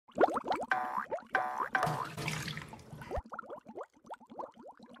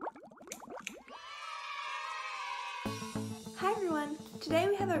Today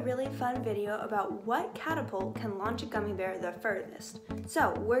we have a really fun video about what catapult can launch a gummy bear the furthest.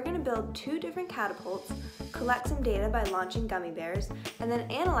 So we're going to build two different catapults, collect some data by launching gummy bears, and then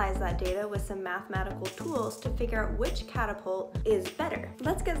analyze that data with some mathematical tools to figure out which catapult is better.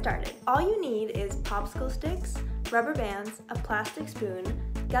 Let's get started. All you need is popsicle sticks, rubber bands, a plastic spoon,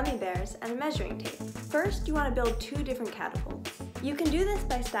 gummy bears, and a measuring tape. First, you want to build two different catapults. You can do this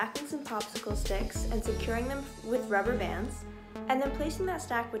by stacking some popsicle sticks and securing them with rubber bands, and then placing that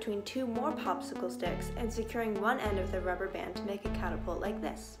stack between two more popsicle sticks and securing one end of the rubber band to make a catapult like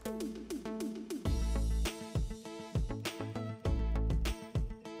this.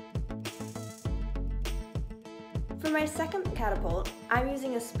 For my second catapult, I'm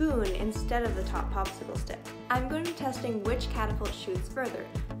using a spoon instead of the top popsicle stick. I'm going to be testing which catapult shoots further,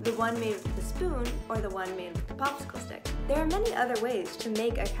 the one made with the spoon or the one made with the popsicle stick. There are many other ways to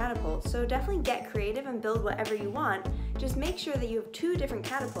make a catapult, so definitely get creative and build whatever you want. Just make sure that you have two different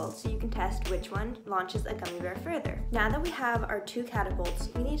catapults so you can test which one launches a gummy bear further. Now that we have our two catapults,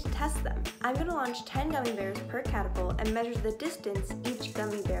 we need to test them. I'm going to launch 10 gummy bears per catapult and measure the distance each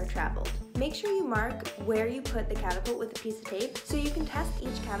gummy bear traveled. Make sure you mark where you put the catapult with a piece of tape so you can test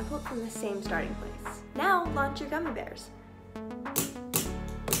each catapult from the same starting place. Now launch your gummy bears.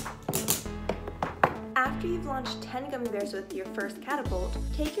 After you've launched 10 gummy bears with your first catapult,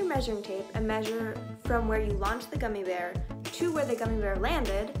 take your measuring tape and measure from where you launched the gummy bear to where the gummy bear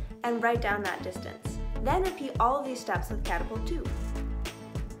landed and write down that distance. Then repeat all of these steps with catapult 2.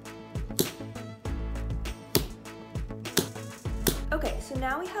 Okay, so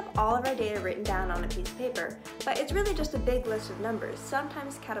now we have all of our data written down on a piece of paper, but it's really just a big list of numbers.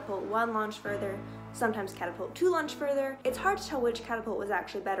 Sometimes catapult 1 launched further, sometimes catapult 2 launched further. It's hard to tell which catapult was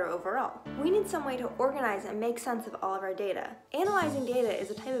actually better overall. We need some way to organize and make sense of all of our data. Analyzing data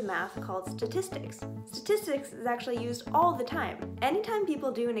is a type of math called statistics. Statistics is actually used all the time. Anytime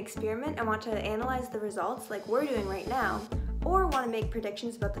people do an experiment and want to analyze the results like we're doing right now, or want to make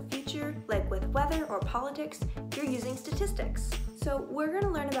predictions about the future, like with weather or politics, you're using statistics. So we're going to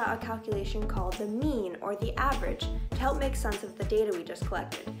learn about a calculation called the mean or the average to help make sense of the data we just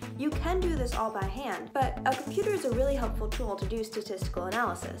collected. You can do this all by hand, but a computer is a really helpful tool to do statistical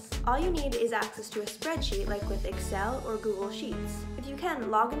analysis. All you need is access to a spreadsheet like with Excel or Google Sheets. If you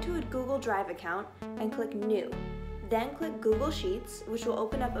can, log into a Google Drive account and click New. Then click Google Sheets, which will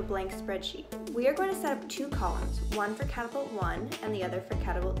open up a blank spreadsheet. We are going to set up two columns, one for catapult 1 and the other for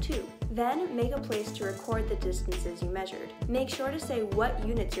catapult 2. Then make a place to record the distances you measured. Make sure to say what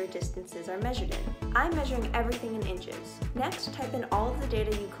units your distances are measured in. I'm measuring everything in inches. Next, type in all of the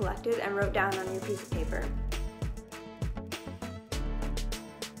data you collected and wrote down on your piece of paper.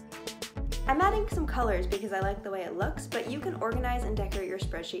 I'm adding some colors because I like the way it looks, but you can organize and decorate your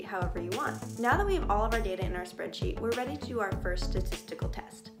spreadsheet however you want. Now that we have all of our data in our spreadsheet, we're ready to do our first statistical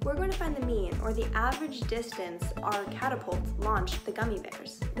test. We're going to find the mean, or the average distance our catapults launched the gummy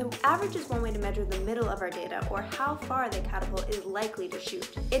bears. The average is one way to measure the middle of our data, or how far the catapult is likely to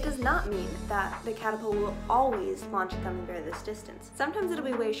shoot. It does not mean that the catapult will always launch a gummy bear this distance. Sometimes it'll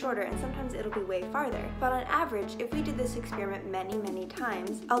be way shorter and sometimes it'll be way farther. But on average, if we did this experiment many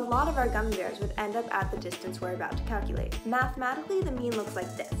times, a lot of our gummy bears would end up at the distance we're about to calculate. Mathematically, the mean looks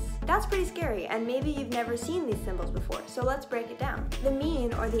like this. That's pretty scary, and maybe you've never seen these symbols before, so let's break it down. The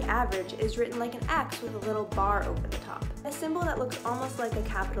mean, or the average, is written like an X with a little bar over the top. A symbol that looks almost like a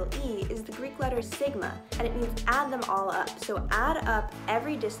capital E is the Greek letter sigma, and it means add them all up. So add up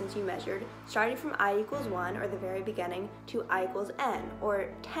every distance you measured, starting from I equals 1, or the very beginning, to I equals n, or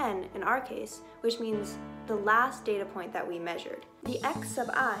 10 in our case, which means the last data point that we measured. The x sub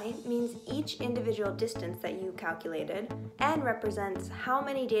I means each individual distance that you calculated, and represents how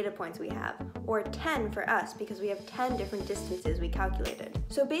many data points we have, or 10 for us because we have 10 different distances we calculated.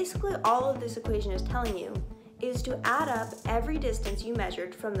 So basically all of this equation is telling you is to add up every distance you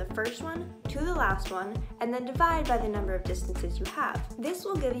measured from the first one to the last one, and then divide by the number of distances you have. This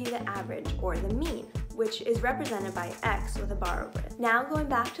will give you the average, or the mean, which is represented by X with a bar over it. Now going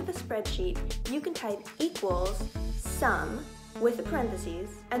back to the spreadsheet, you can type equals sum with the parentheses,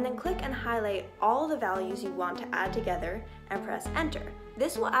 and then click and highlight all the values you want to add together and press enter.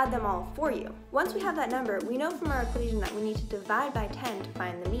 This will add them all for you. Once we have that number, we know from our equation that we need to divide by 10 to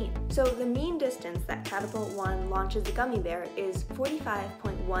find the mean. So the mean distance that catapult 1 launches the gummy bear is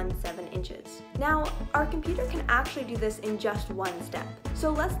 45.17 inches. Now, our computer can actually do this in just one step. So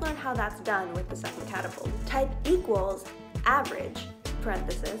let's learn how that's done with the second catapult. Type equals average,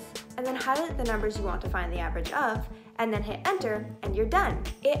 parenthesis, and then highlight the numbers you want to find the average of, and then hit enter, and you're done.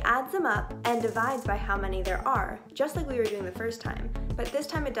 It adds them up and divides by how many there are, just like we were doing the first time, but this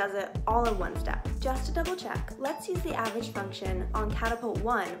time it does it all in one step. Just to double check, let's use the average function on Catapult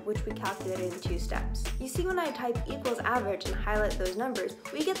 1, which we calculated in 2 steps. You see, when I type equals average and highlight those numbers,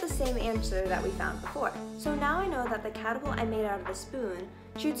 we get the same answer that we found before. So now I know that the catapult I made out of a spoon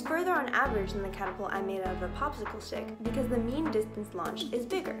shoots further on average than the catapult I made out of a popsicle stick because the mean distance launched is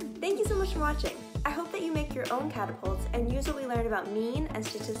bigger. Thank you so much for watching. I hope that you make your own catapults and use what we learned about mean and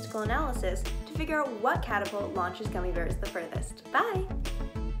statistical analysis to figure out what catapult launches gummy bears the furthest. Bye!